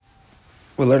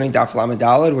We're learning Daf Lamed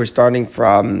Daled. We're starting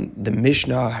from the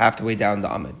Mishnah half the way down the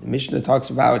Amud. The Mishnah talks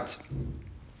about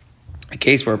a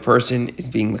case where a person is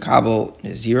being Makabel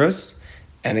Nazirus,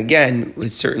 and again,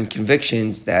 with certain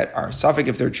convictions that are suffix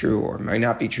if they're true or might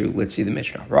not be true. Let's see the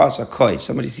Mishnah. Rasa koi.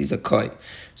 Somebody sees a koi.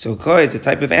 So a koi is a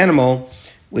type of animal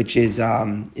which is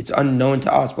it's unknown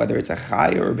to us whether it's a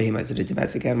chay or a behema. Is it a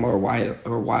domestic animal or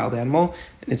wild animal?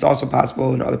 And it's also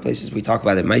possible in other places we talk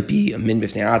about it might be a min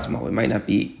b'fnei atzmo. It might not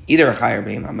be either a chay or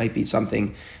behema. It might be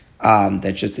something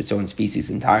that's just its own species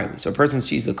entirely. So a person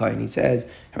sees the kohen and he says,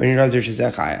 I'm a nazir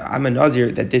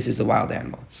that this is a wild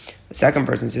animal. A second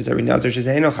person says, I'm a nazir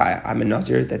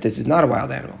that this is not a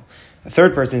wild animal. A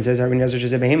third person says, I'm a nazir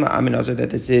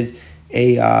that this is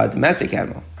a domestic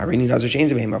animal. A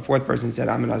fourth person said,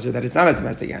 I'm a nazir that is not a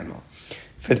domestic animal.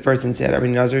 Fifth person said, I'm a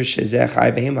nazir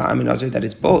that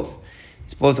it's both.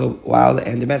 It's both a wild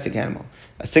and domestic animal.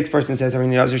 A sixth person says, I'm a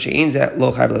nazir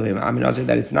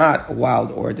that it's not a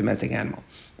wild or a domestic animal.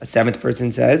 A seventh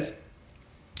person says,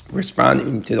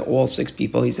 responding to all six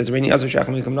people, he says, I'm a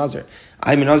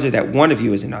nazir that one of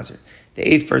you is a nazir.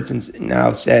 The eighth person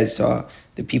now says to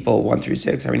the people 1 through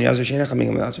 6, I'm a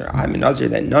nazir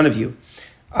that none of you,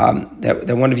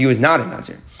 that one of you is not a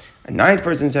nazir. A ninth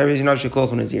person says, he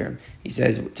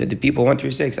says to the people 1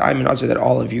 through 6, I'm a nazir that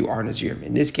all of you are nazirim.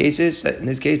 In this case,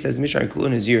 says Mishnah Kulu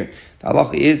Nazir. The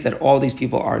halacha is that all these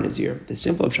people are nazir. The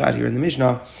simple shot here in the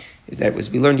Mishnah is that, as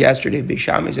we learned yesterday, Beis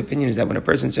Shammai's opinion is that when a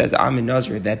person says, I'm a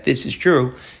nazir, that this is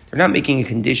true, they're not making a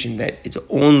condition that it's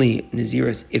only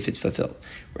nazirus if it's fulfilled.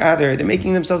 Rather, they're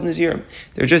making themselves nazirim.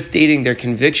 They're just stating their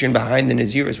conviction behind the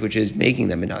nazirus, which is making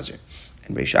them a nazir.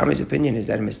 And Beis Shammai's opinion is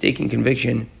that a mistaken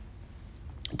conviction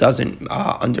doesn't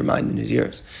undermine the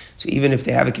nazirus. So even if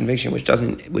they have a conviction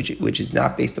which is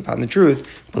not based upon the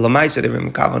truth, but lamaisa they're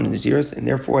makav on the nazirus, and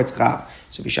therefore it's cha.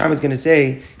 So Beis Shammai is going to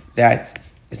say that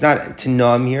it's not to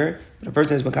nom here, but a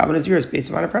person is makav on nazirus based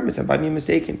upon a premise that might be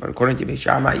mistaken. But according to Beis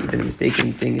Shammai, even a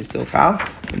mistaken thing is still chal,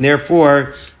 and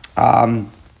therefore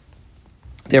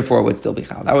it would still be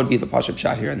chal. That would be the pashup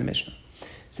shot here in the Mishnah.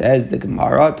 Says the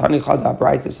Gemara, Tani Chada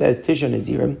Brayta says Tisha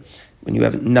Nazirim. When you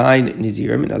have 9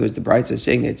 Nazirim, in other words, the Brayta is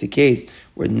saying that it's a case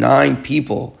where 9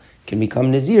 people can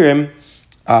become Nazirim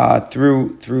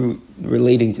through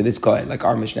relating to this kohen, like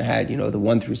our Mishnah had, the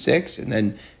 1 through 6, and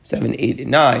then 7, 8,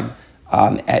 and 9.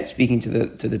 At speaking to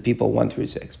the people 1 through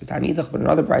 6. But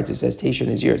another Brayta says Tisha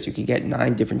Naziris. You could get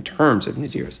 9 different terms of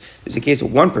Naziris. There's a case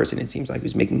of one person, it seems like,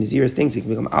 who's making Naziris things. He can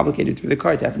become obligated through the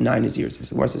kohen to have 9 Naziris.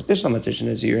 So more suspicious on Tisha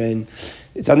Nazirin.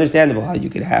 It's understandable how you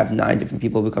could have 9 different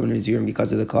people become Nazirim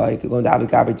because of the kohen. It could go into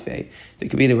Abikabri Tvei.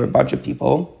 There were a bunch of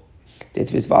people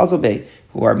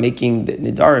who are making the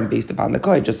Nidarim based upon the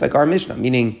kohen, just like our Mishnah,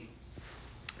 meaning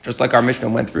just like our Mishnah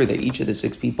went through, that each of the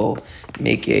 6 people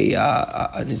make a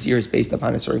Naziris based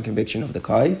upon a certain conviction of the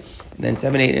Kai, and then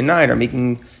 7, 8, and 9 are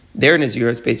making their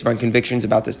Naziris based upon convictions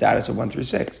about the status of 1 through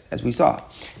 6, as we saw.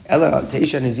 What's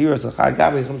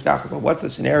the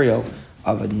scenario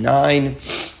of 9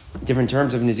 different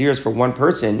terms of Naziris for one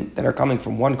person that are coming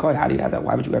from one Kai? How do you have that?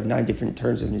 Why would you have 9 different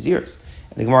terms of Naziris?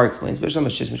 And the Gemara explains, you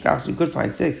could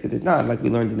find 6, because it's not, like we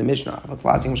learned in the Mishnah. But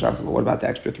what about the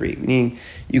extra 3? Meaning,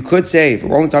 you could say, if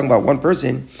we're only talking about one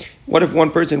person, what if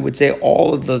one person would say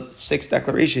all of the 6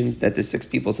 declarations that the 6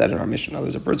 people said in our Mishnah?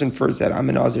 There's a person first said, I'm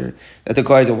a nazir, that the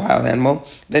kohen is a wild animal.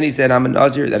 Then he said, I'm a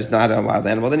nazir, that it's not a wild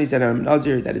animal. Then he said, I'm a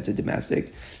nazir, that it's a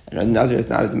domestic. And a nazir is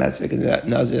not a domestic, and a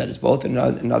nazir that is both, and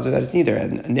a nazir that is neither.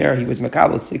 And there he was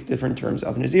makabel 6 different terms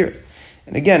of naziris.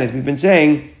 And again, as we've been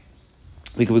saying,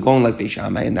 we could be going like Beis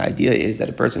Shammai, and the idea is that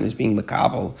a person is being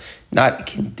makabel, not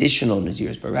conditional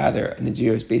naziris, but rather a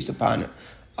naziris based upon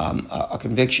a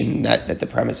conviction that the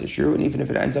premise is true, and even if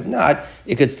it ends up not,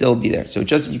 it could still be there. So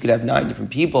just as you could have 9 different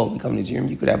people become nazirim,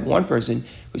 you could have one person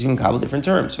who's going to makabel different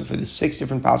terms. So for the 6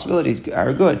 different possibilities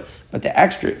are good, but the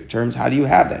extra terms, how do you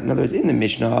have that? In other words, in the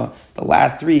Mishnah, the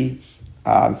last 3,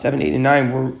 7, 8, and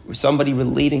 9 were somebody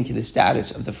relating to the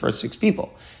status of the first 6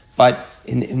 people. But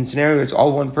in the scenario where it's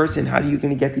all one person, how are you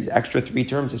going to get these extra 3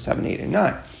 terms of 7, 8, and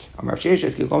 9?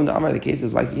 The case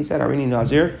is like he said, Arini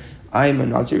Nazir, I am a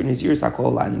Nazir, Naziris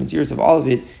HaKol, and the Naziris of all of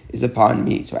it is upon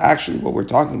me. So actually what we're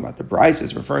talking about, the Bryce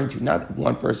is referring to not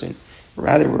one person, but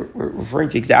rather we're referring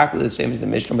to exactly the same as the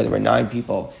Mishnah, where there were 9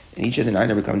 people, and each of the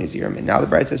 9 are become Nazirim. And now the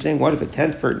Bryce is saying, what if a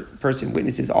 10th person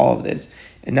witnesses all of this?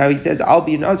 And now he says, I'll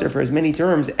be a Nazir for as many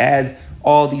terms as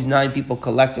all these 9 people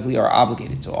collectively are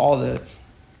obligated. So all the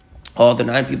all the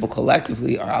 9 people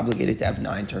collectively are obligated to have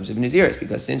 9 terms of Naziris,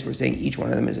 because since we're saying each one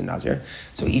of them is a Nazir,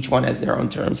 so each one has their own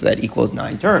terms, so that equals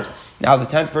 9 terms. Now the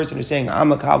 10th person is saying,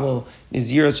 I'm a Kabul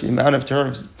Naziris for the amount of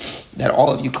terms that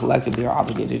all of you collectively are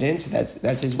obligated in, so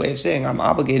that's his way of saying, I'm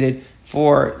obligated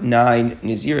for 9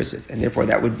 Nazirises, and therefore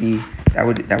that would be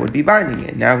binding.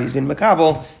 And now he's been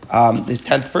Makabel, this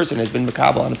 10th person has been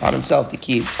Makabel upon himself to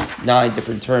keep 9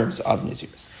 different terms of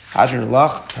Naziris. Hajran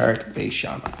Lach, Perik Beis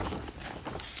Shammai.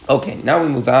 Okay, now we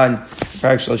move on to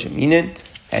Parak Shloshim Minin,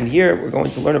 and here we're going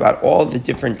to learn about all the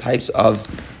different types of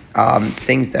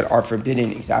things that are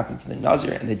forbidden exactly to the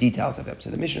Nazir and the details of them. So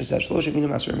the Mishnah says, Shloshim Minin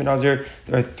Masur Nazir,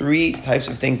 there are 3 types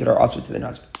of things that are also to the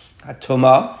Nazir.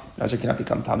 Hatoma, Nazir cannot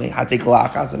become Tameh.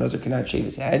 Hateglachas, the Nazir cannot shave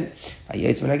his head.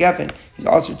 Hayetz V'Nagefen, he's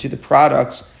also to the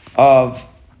products of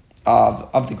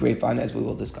the grapevine, as we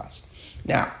will discuss.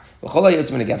 Now, all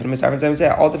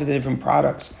the different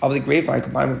products of the grapevine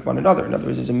combined with one another. In other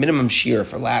words, there's a minimum shear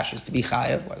for lashes to be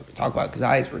chayav. We talk about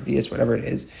kazayis, revius, whatever it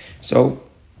is. So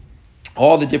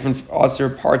all the different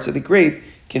asr parts of the grape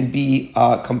can be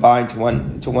combined to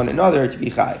one another to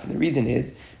be chayav. And the reason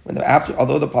is,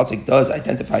 although the pasuk does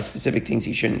identify specific things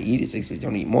he shouldn't eat, it says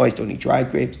don't eat moist, don't eat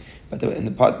dried grapes, but the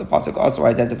pasuk also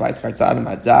identifies chartzad and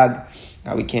madzag.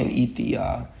 Now we can't eat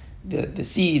the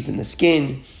seeds and the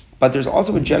skin. But there's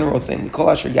also a general thing. The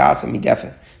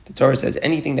Torah says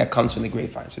anything that comes from the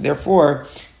grapevine. So therefore,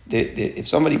 if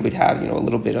somebody would have a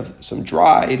little bit of some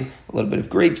dried, a little bit of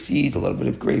grape seeds, a little bit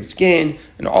of grape skin,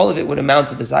 and all of it would amount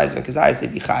to the size of a kazayis,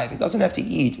 they'd be chayiv. It doesn't have to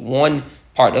eat one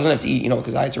part. It doesn't have to eat, a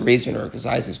kazayis of raisin or a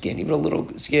kazayis of skin. Even a little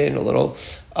skin, a little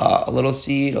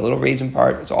seed, a little raisin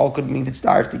part. It's all could be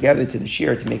starved together to the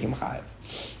shear to make him chayiv.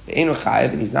 The Einu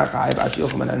chayiv, and he's not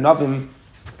chayiv.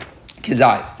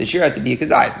 Kazayis. The shear has to be a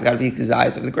kazayis. It's got to be a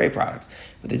kazayis of the grape products.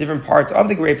 But the different parts of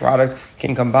the grape products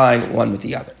can combine one with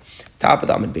the other. Top of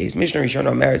the Amud Beis, Mishnah Rishon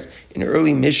Omeres, in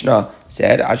early Mishnah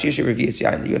said, Ashish revius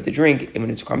yain, that you have to drink, and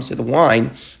when it comes to the wine,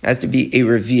 it has to be a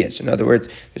revius. In other words,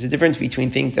 there's a difference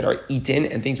between things that are eaten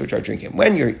and things which are drinking.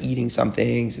 When you're eating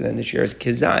something, so then the shear is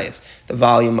kazayis, the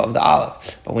volume of the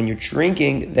olive. But when you're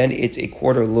drinking, then it's a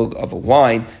quarter lug of a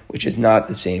wine, which is not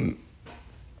the same.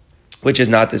 So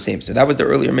that was the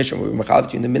earlier mission where we were machal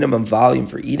between the minimum volume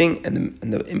for eating and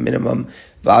the minimum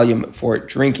volume for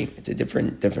drinking. It's a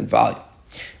different volume.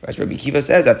 As Rabbi Kiva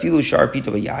says, "Afilu shar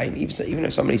pito b'yayin." Even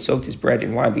if somebody soaked his bread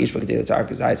in wine,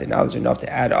 and now there's enough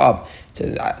to add up to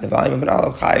the volume of an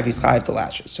olive chayiv, he's chayiv to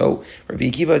lashes. So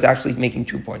Rabbi Kiva is actually making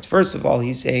 2 points. First of all,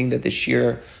 he's saying that the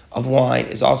shear of wine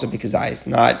is also because it's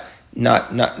not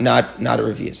a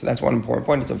review. So that's one important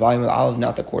point. It's the volume of the olive,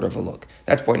 not the quarter of a look.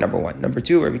 That's point number 1. Number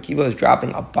 2, Rabbi Kiva is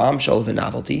dropping a bombshell of a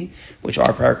novelty, which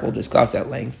our parak will discuss at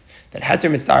length, that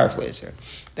heter mitzaref le'isr,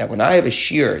 that when I have a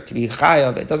shear to be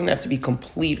chayav, it doesn't have to be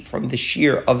complete from the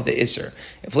shear of the isr.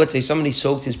 If, let's say, somebody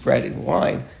soaked his bread in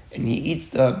wine, and he eats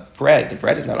the bread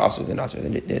is not also the nazir.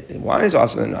 The wine is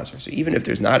also the nazir. So even if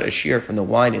there's not a shear from the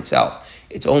wine itself,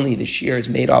 it's only the shear is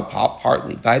made up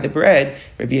partly by the bread.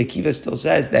 Rabbi Akiva still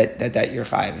says that you're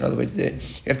chayiv. In other words, you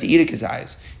have to eat a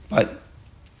kazayis, but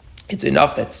it's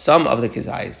enough that some of the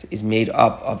kazayis is made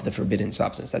up of the forbidden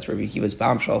substance. That's Rabbi Akiva's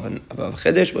bombshell of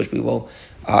chiddush, which we will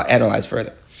analyze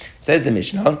further. Says the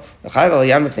Mishnah, the chayiv al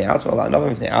yan mifnei atzmam, al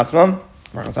anavim mifnei atzmam.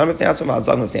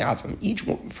 Each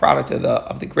product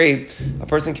of the grape, a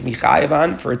person can be chayiv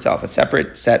on for itself, a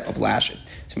separate set of lashes.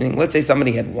 So meaning, let's say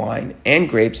somebody had wine and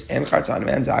grapes and chartzanim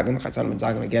and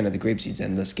zagim again are the grape seeds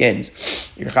and the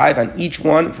skins. You're chayiv on each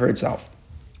one for itself.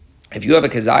 If you have a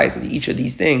kazayis of each of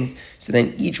these things, so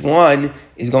then each one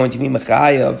is going to be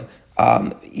mechayav.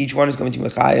 Each one is going to be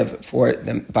mechayav for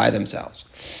them by themselves.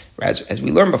 As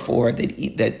we learned before,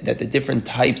 that the different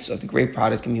types of the grape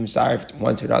products can be misarved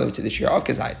one to another to the shear of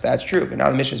kazayis. That's true, but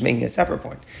now the Mishnah is making a separate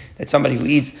point that somebody who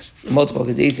eats multiple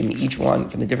kazayis, each one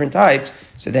from the different types,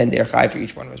 so then they're chayav for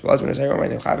each one. As well as when that you're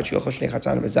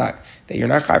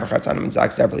not chayav for chatzanim and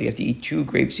zak separately, you have to eat 2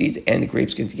 grape seeds and the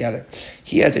grape skin together.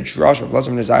 He has a drush of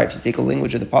Lazar Nazar. If you take a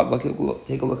language of the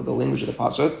take a look at the language of the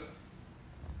pasuk.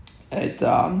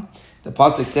 The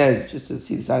pasuk says, just to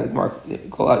see the side of the mark, from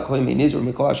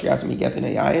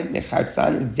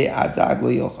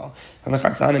the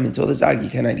chartzanim until the zag you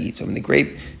cannot eat. So from the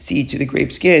grape seed to the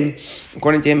grape skin,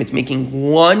 according to him, it's making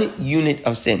 1 unit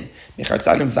of sin. That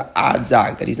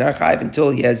he's not chayiv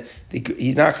until he's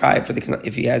not chayiv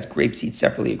if he has grape seeds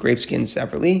separately, or grape skin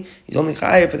separately. He's only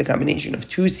chayiv for the combination of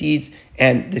 2 seeds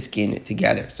and the skin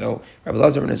together. So Rabbi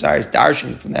Lazar ben Nazar is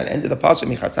darshan from that end of the pasuk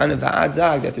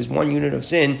that there's 1 unit of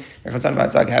sin.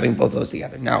 Having both those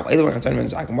together. Now, what are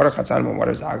chartzanim and what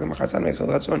are zagim?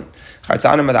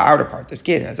 Chartzanim are the outer part, the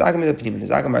skin. Zagim are the pnim, the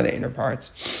zagim are the inner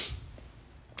parts.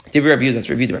 Divrei Rabbi Yehuda, that's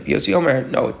Rabbi Yehuda. Rabbi Yossi Omer,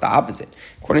 no, it's the opposite.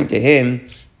 According to him,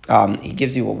 he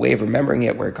gives you a way of remembering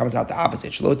it where it comes out the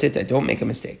opposite. Shalotita, don't make a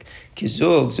mistake.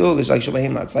 Kizug, zug is like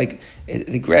shabahimla. It's like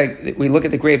we look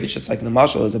at the grape, it's just like the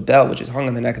mashal is a bell which is hung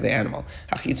on the neck of the animal.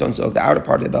 Hachitzon zug, the outer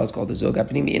part of the bell is called the zug.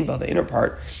 Hapinimi inbel, the inner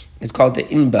part is called the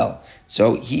inbel.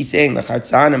 So he's saying the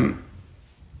chartzanim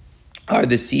are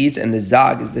the seeds and the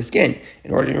zag is the skin.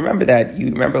 In order to remember that, you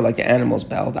remember like the animal's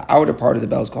bell. The outer part of the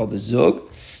bell is called the zug,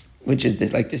 which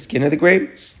is like the skin of the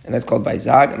grape, and that's called by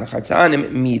zag, and the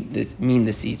chartzanim mean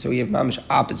the seed. So we have mamish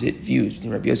opposite views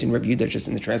between Rabbi Yossi and Rabbi Yehuda, just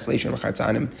in the translation of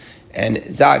chartzanim and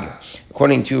zag.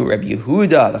 According to Rabbi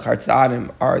Yehuda, the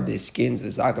chartzanim are the skins, the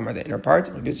zagim are the inner parts.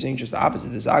 Rabbi Yossi is saying just the opposite.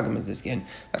 The zagim is the skin,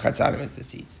 the chartzanim is the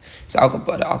seeds. So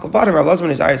al-Kabbalah, Rabbi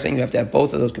Lazman is saying you have to have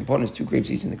both of those components, two grape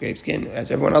seeds and the grape skin. As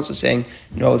everyone else was saying,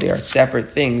 no, they are separate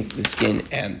things, the skin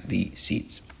and the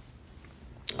seeds.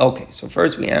 Okay, so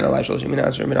first we analyze it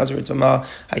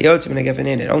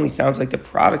only sounds like the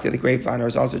product of the grapevine, or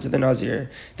is also to the nazir.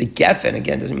 The geffen,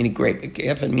 again, doesn't mean a grape. A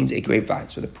geffen means a grapevine.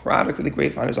 So the product of the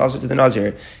grapevine is also to the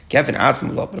nazir. Geffen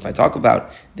atzmulot. But if I talk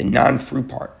about the non-fruit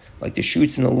part, like the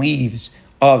shoots and the leaves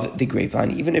of the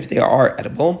grapevine, even if they are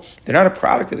edible, they're not a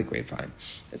product of the grapevine.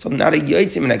 So not a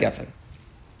yotzim in a geffen.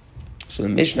 So the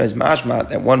Mishnah is mashma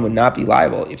that one would not be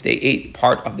liable if they ate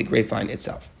part of the grapevine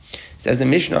itself. Says the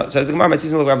Mishnah, says the Gemara,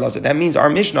 that means our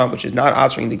Mishnah, which is not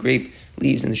answering the grape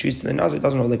leaves and the shoots to the nazir,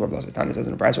 doesn't hold like Rav Lazar. Tanya says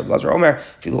in the price of Rav Lazar Omer,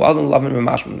 the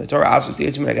Torah asks the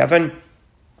geffen.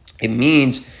 It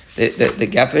means the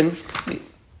geffen.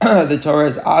 The Torah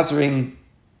is answering.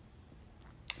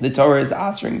 The Torah is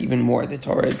answering even more. The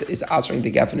Torah is answering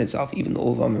the geffen itself, even the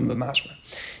ulvam and b'mashma.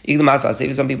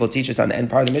 Some people teach us on the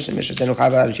end part of the Mishnah. The Mishnah says, you're only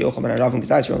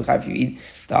chayav if you eat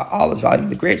the olives volume of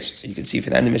the grapes. So you can see for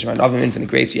the end of the Mishnah, from the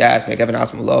grapes, yes, make geffen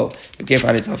asmulo. The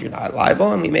grapevine itself, you're not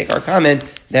liable. And we make our comment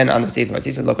then on the sefer.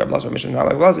 Look, Rabbi Lazar, Mishnah not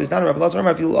like Rabbi Lazar. It's not Rabbi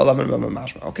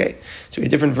Lazar. Okay, so a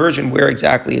different version where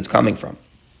exactly it's coming from.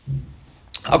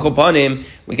 Hakopanim,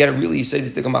 we get a really say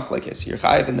this the machlekes. You're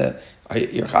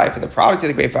chayav for the product of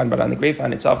the grapevine, but on the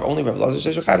grapevine itself, only Rabbi Lazar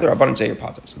says you're chayav. The Rabbanan say you're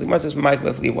potter. So the Gemara says, Mike,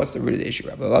 what's the root of the issue?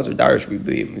 Rabbi Lazar darish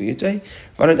ribuy muyute,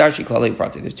 Rabbanan darish kalei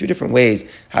prati. There's two different ways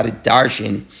how to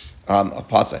darshin a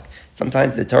pasuk.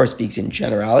 Sometimes the Torah speaks in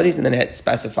generalities, and then it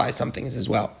specifies something as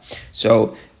well.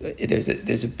 So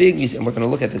there's a big use, and we're going to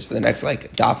look at this for the next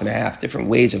daf and a half. Different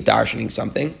ways of darshaning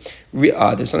something.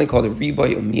 There's something called a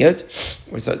riboy umiyat,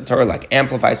 where the Torah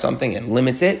amplifies something and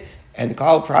limits it, and the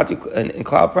Klal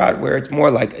Prat, where it's more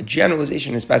like a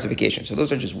generalization and specification. So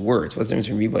those are just words. What's the difference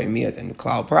between riboy umiyat and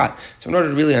Klal Prat? So in order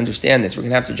to really understand this, we're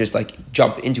going to have to just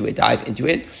jump into it, dive into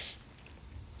it,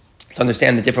 to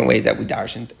understand the different ways that we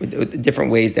darshan,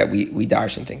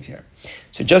 things here.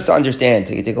 So just to understand,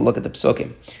 take a look at the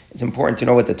psukim, it's important to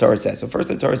know what the Torah says. So first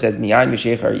the Torah says, Miyayin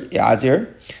v'sheichar yazir.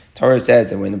 Torah says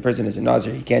that when the person is a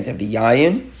nazir, he can't have the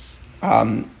yayin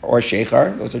or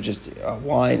sheichar. Those are just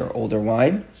wine or older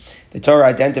wine. The Torah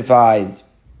identifies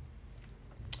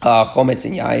chometz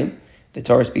and yayin. The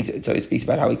Torah speaks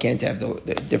about how he can't have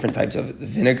the different types of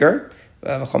vinegar.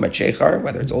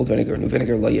 Whether it's old vinegar or new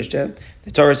vinegar, lo yishte.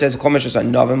 The Torah says, you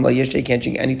can't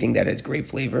drink anything that has grape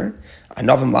flavor. The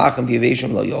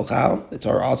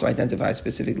Torah also identifies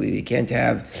specifically that you can't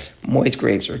have moist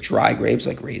grapes or dry grapes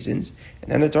like raisins. And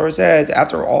then the Torah says,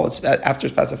 after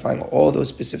specifying all those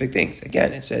specific things,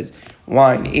 again, it says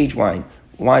wine, aged wine,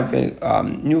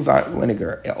 new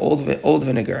vinegar, old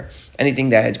vinegar, anything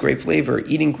that has grape flavor,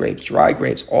 eating grapes, dry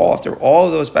grapes, after all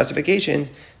of those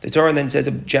specifications, the Torah then says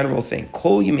a general thing.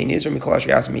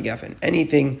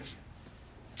 Anything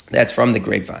that's from the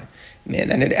grapevine. And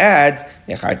then it adds,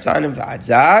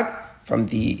 from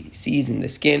the seeds and the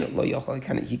skin,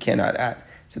 he cannot add.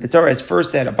 So the Torah has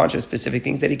first said a bunch of specific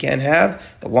things that he can't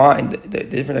have, the wine, the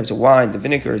different types of wine, the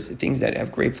vinegars, the things that have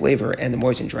grape flavor, and the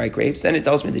moist and dry grapes. Then it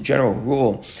tells me the general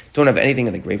rule, don't have anything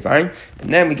in the grapevine.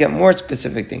 And then we get more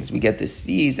specific things. We get the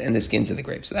seeds and the skins of the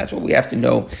grapes. So that's what we have to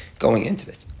know going into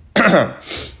this.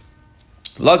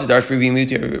 Lazar does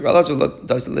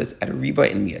the list at a riba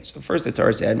in miyat. So first the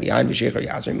Torah said miyayin v'sheichar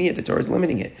yazir miyat. The Torah is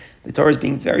limiting it. The Torah is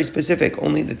being very specific.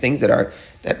 Only the things that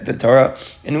the Torah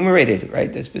enumerated,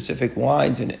 right? The specific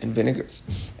wines and vinegars,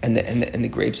 and the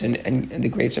grapes and the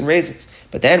grapes and raisins.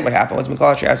 But then what happened was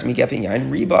mikol asher mi gefin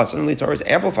yayin riba. Suddenly the Torah is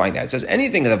amplifying that. It says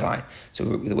anything of the vine. So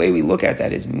the way we look at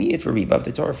that is miyat for riba.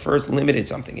 The Torah first limited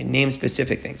something and named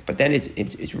specific things, but then it's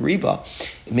riba.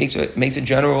 It makes a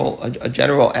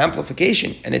general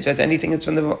amplification. And it says anything that's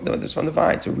from the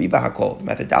vine. So riba hakol. The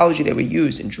methodology that we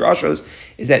use in drashos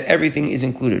is that everything is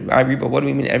included. Riba, what do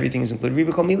we mean everything is included?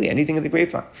 Riba kol mili, anything of the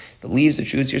grapevine. The leaves, the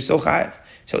shoots, you're so chayav.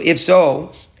 So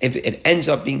if it ends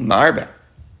up being marba,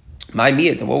 My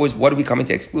miyat, then what are we coming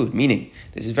to exclude? Meaning,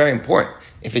 this is very important.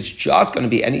 If it's just going to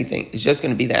be anything, it's just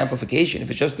going to be the amplification. If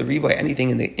it's just the riboy,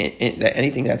 anything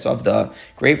anything that's of the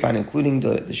grapevine, including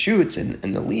the shoots and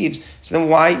the leaves, so then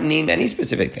why name any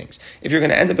specific things? If you're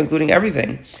going to end up including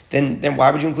everything, then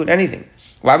why would you include anything?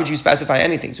 Why would you specify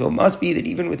anything? So it must be that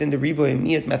even within the riboy and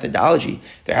miyat methodology,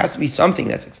 there has to be something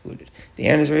that's excluded. The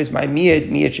answer is my miyat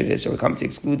shavis, so we come to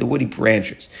exclude the woody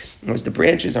branches. Because the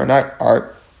branches are not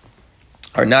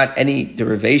any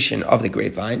derivation of the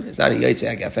grapevine. It's not a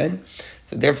Yitzhak Geffen.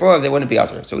 So therefore, they wouldn't be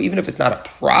asur. So even if it's not a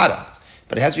product,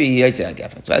 but it has to be a Yitzhak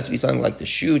Geffen. So it has to be something like the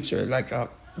shoots or like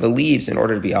the leaves in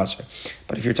order to be asur.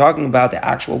 But if you're talking about the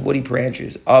actual woody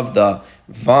branches of the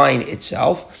vine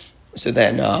itself, so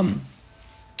then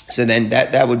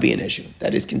that would be an issue.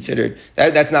 That is considered,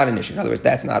 that's not an issue. In other words,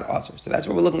 that's not asur. So that's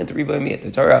what we're looking at the riboy miyat.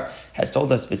 The Torah has told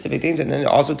us specific things, and then it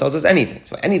also tells us anything.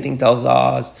 So anything tells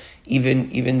us,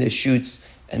 even the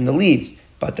shoots and the leaves.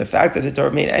 But the fact that the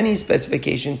Torah made any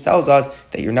specifications tells us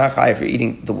that you're not chayav for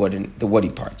eating the woody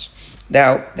parts.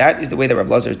 Now, that is the way that Reb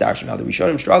Lazar is darshan. Now, the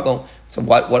Rishonim struggle. So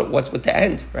what's with the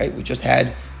end, right? We just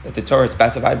had that the Torah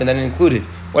specified, but then it included.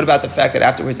 What about the fact that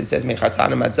afterwards it says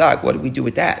mechatzana madzak? What do we do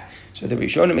with that? So the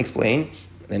Rishonim explain,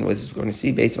 and we're going to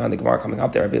see based on the Gemara coming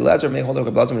up there. Rabbi Elazar may hold over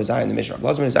Reb Lazar in the Mishnah. Reb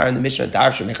Lazar in the Mishnah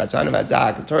darshan mechatzana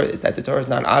madzak. The Torah is that the Torah is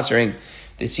not asering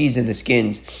the seeds and the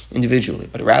skins individually,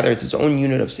 but rather it's its own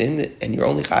unit of sin, and you're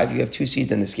only chayav if you have two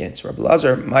seeds in the skin. So Rabbi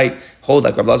Lazar might hold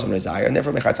like Rabbi Lazar ben Azariah, and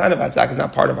therefore mechatzana v'atzak is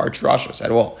not part of our drashos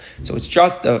at all. So it's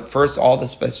just all the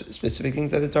specific things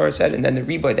that the Torah said, and then the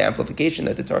riboy, the amplification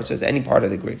that the Torah says, any part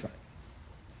of the grapevine.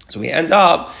 So we end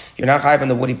up, you're not chayav on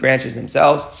the woody branches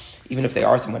themselves, even if they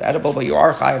are somewhat edible, but you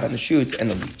are chayav on the shoots and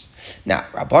the leaves. Now,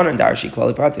 Rabbanan Darshi,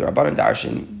 Klali Prati, Rabbanan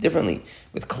Darshan differently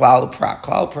with Klal Prat.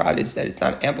 Klal Prat is that it's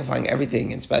not amplifying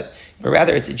everything, but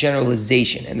rather it's a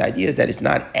generalization. And the idea is that it's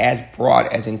not as broad,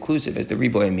 as inclusive as the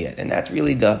riboy and miyat. And that's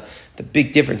really the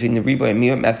big difference between the riboy and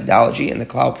miyat methodology and the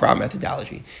Klal Prat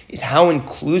methodology, is how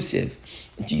inclusive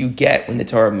do you get when the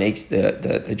Torah makes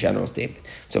the general statement.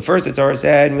 So first the Torah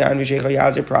said,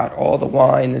 all the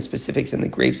wine, the specifics, and the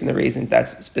grapes and the raisins,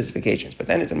 that's specifications. But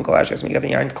then it's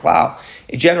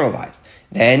it generalized.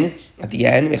 Then, at the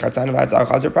end, it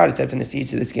said from the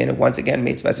seeds to the skin, it once again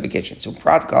made specifications. So,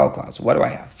 prat kal. So, what do I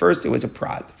have? First, it was a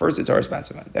prat. First, the Torah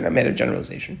specified. Then I made a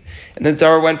generalization. And then the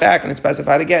Torah went back and it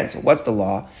specified again. So, what's the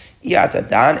law? We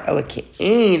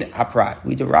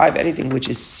derive anything which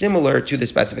is similar to the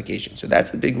specification. So,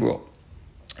 that's the big rule.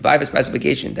 If I have a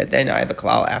specification that then I have a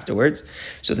klal afterwards,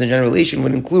 so the generalization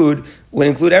would include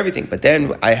everything. But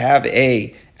then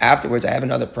afterwards I have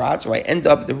another prat. So I end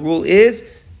up, the rule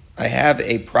is, I have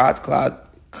a prat.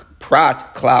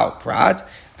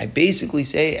 I basically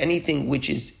say anything which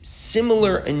is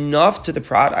similar enough to the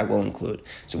prat I will include.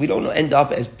 So we don't end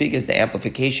up as big as the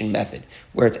amplification method,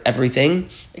 where it's everything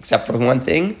except for one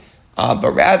thing.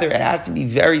 But rather, it has to be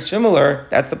very similar.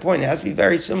 That's the point. It has to be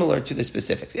very similar to the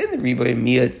specifics. In the riboy and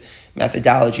miyat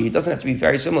methodology, it doesn't have to be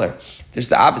very similar. There's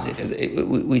the opposite.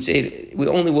 We say we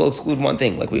only will exclude one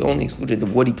thing, like we only excluded the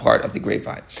woody part of the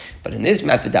grapevine. But in this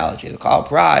methodology, the Klal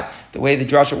Prat, the way the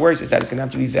drasha works is that it's going to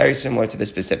have to be very similar to the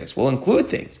specifics. We'll include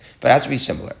things, but it has to be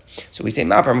similar. So we say,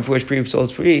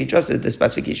 just as the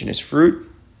specification is fruit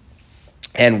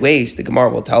and waste, the Gemara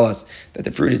will tell us that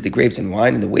the fruit is the grapes and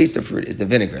wine, and the waste of fruit is the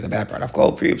vinegar, the bad part. I've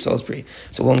called pre, so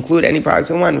we'll include any products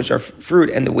in wine which are fruit,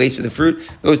 and the waste of the fruit,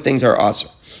 those things are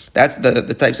asur. That's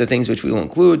the types of things which we will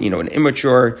include, an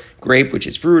immature grape, which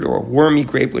is fruit, or a wormy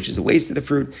grape, which is the waste of the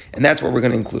fruit, and that's what we're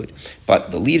going to include.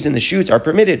 But the leaves and the shoots are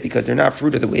permitted because they're not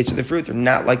fruit or the waste of the fruit. They're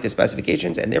not like the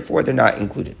specifications, and therefore they're not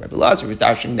included. Rabbi Elazar was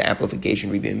darshaning the amplification,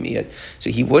 riboy and miyat, so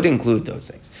he would include those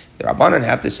things. The Rabbanan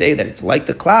have to say that it's like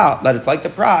the cloud, that it's like the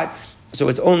prad, so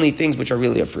it's only things which are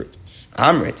really a fruit.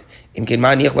 Amrit.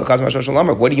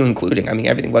 What are you including? I mean,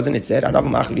 everything wasn't it said?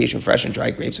 Fresh and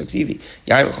dry grapes,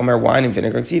 wine and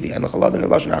vinegar.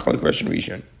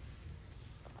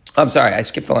 I'm sorry, I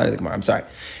skipped the line of the Gemara. I'm sorry.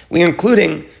 We are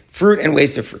including fruit and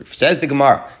waste of fruit. Says the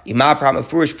Gemara,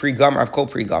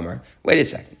 wait a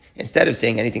second. Instead of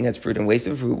saying anything that's fruit and waste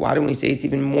of fruit, why don't we say it's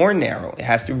even more narrow? It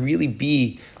has to really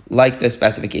be like the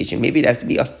specification. Maybe it has to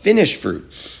be a finished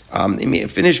fruit. A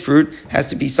finished fruit has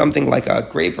to be something like a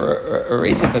grape or a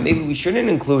raisin, but maybe we shouldn't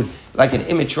include like an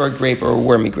immature grape or a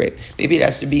wormy grape. Maybe it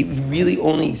has to be really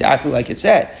only exactly like it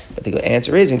said. But the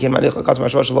answer is,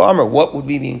 what would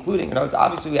we be including? And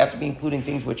obviously we have to be including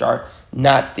things which are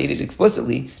not stated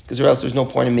explicitly, because or else there's no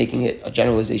point in making it a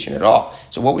generalization at all.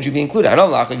 So what would you be including? I know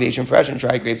lachlivation fresh and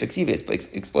dry grapes exivi. It's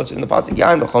explicit in the pasuk.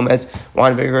 Yain b'chometz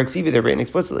wine vinegar exivi. They're written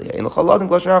explicitly.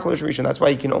 That's why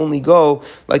you can only go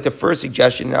like the first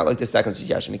suggestion. not like the second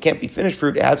suggestion. It can't be finished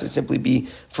fruit. It has to simply be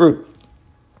fruit.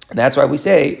 And that's why we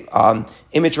say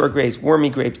immature grapes, wormy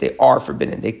grapes, they are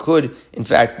forbidden. They could, in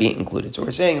fact, be included. So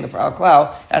we're saying in the Pral Klau,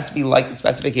 it has to be like the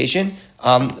specification,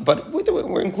 but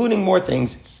we're including more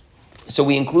things. So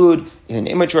we include an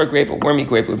immature grape, a wormy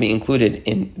grape would be included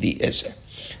in the Isser.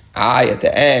 At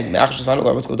the end,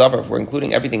 if we're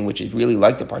including everything which is really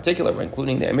like the particular, we're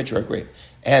including the immature grape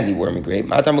and the wormy grape.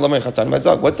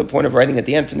 What's the point of writing at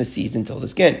the end from the seeds until the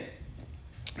skin?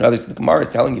 In other words, the Gemara is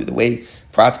telling you the way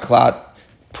Prat,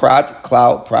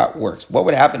 Klau, works. What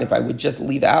would happen if I would just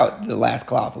leave out the last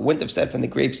Klau? If I wouldn't have said from the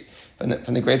grapes, from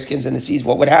the grape skins and the seeds,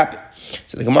 what would happen?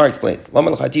 So the Gemara explains. If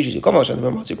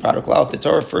the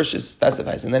Torah first just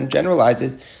specifies and then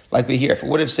generalizes, like we hear, if it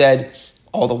would have said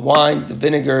all the wines, the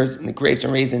vinegars, and the grapes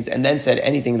and raisins, and then said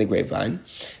anything in the grapevine,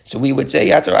 so we would say,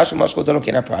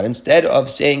 instead of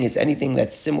saying it's anything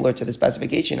that's similar to the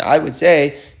specification, I would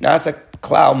say, Nasa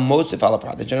Klau Mosif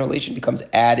Alaprat. The generalization becomes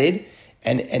added,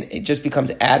 and it just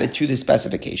becomes added to the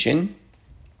specification.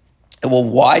 It will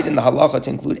widen the halacha to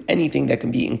include anything that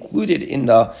can be included in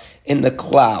the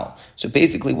klau. So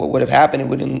basically, what would have happened?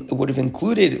 It would have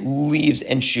included leaves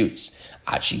and shoots.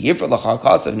 Now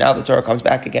the Torah comes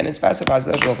back again and specifies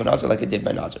like it did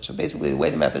by Nazir. So basically, the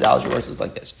way the methodology works is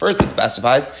like this: first it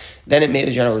specifies, then it made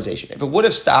a generalization. If it would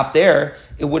have stopped there,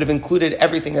 it would have included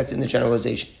everything that's in the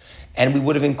generalization. And we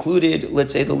would have included,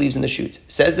 let's say, the leaves and the shoots.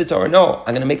 Says the Torah, no,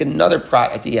 I'm going to make another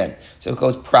prat at the end. So it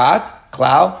goes prat,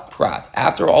 klau, prat.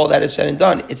 After all that is said and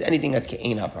done, it's anything that's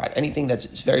ke'ena prat, anything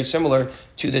that's very similar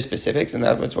to the specifics, and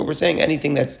that's what we're saying.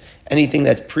 Anything that's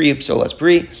pre, psolas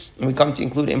pre, and we come to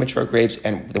include immature grapes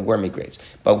and the wormy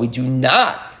grapes. But we do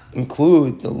not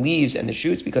include the leaves and the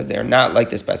shoots because they are not like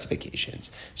the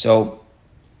specifications. So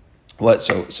what?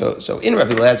 So in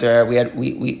Rabbi Eliezer,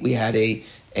 we had a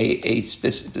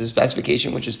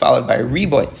specification which is followed by a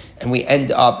riboy, and we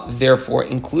end up therefore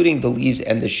including the leaves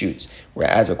and the shoots.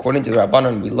 Whereas according to the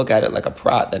Rabbanon, we look at it like a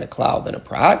prat, then a klau, then a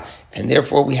prat, and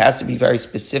therefore we has to be very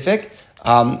specific,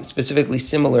 specifically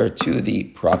similar to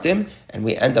the pratim, and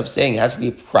we end up saying it has to be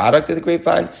a product of the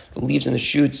grapevine. The leaves and the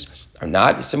shoots are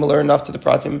not similar enough to the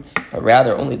pratim, but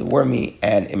rather only the wormy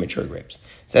and immature grapes.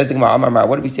 Says the Gemara,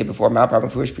 what did we say before?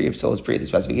 The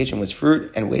specification was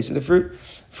fruit and waste of the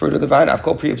fruit of the vine. I've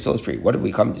called pre psolas pre. What did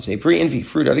we come to say? Pre invi,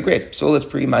 fruit are the grapes. Psolas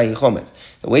pre mahi chometz.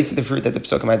 The waste of the fruit that the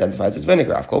psokim identifies as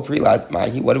vinegar. I've called pre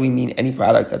mahi. What do we mean? Any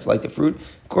product that's like the fruit?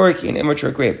 Koriki, an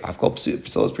immature grape. I've called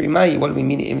psolas pre mahi. What do we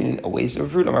mean? In a waste of a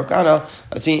fruit.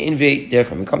 Let's see invi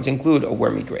derchem. We come to include a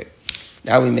wormy grape.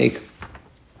 Now we make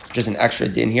just an extra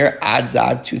din here,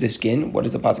 adzad to the skin. What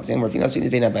does the pasuk say?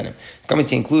 It's coming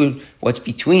to include what's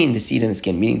between the seed and the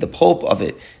skin, meaning the pulp of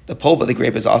it. The pulp of the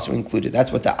grape is also included.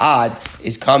 That's what the ad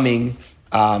is coming.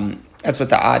 That's what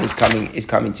the ad is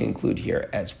coming to include here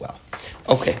as well.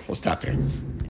 Okay, we'll stop here.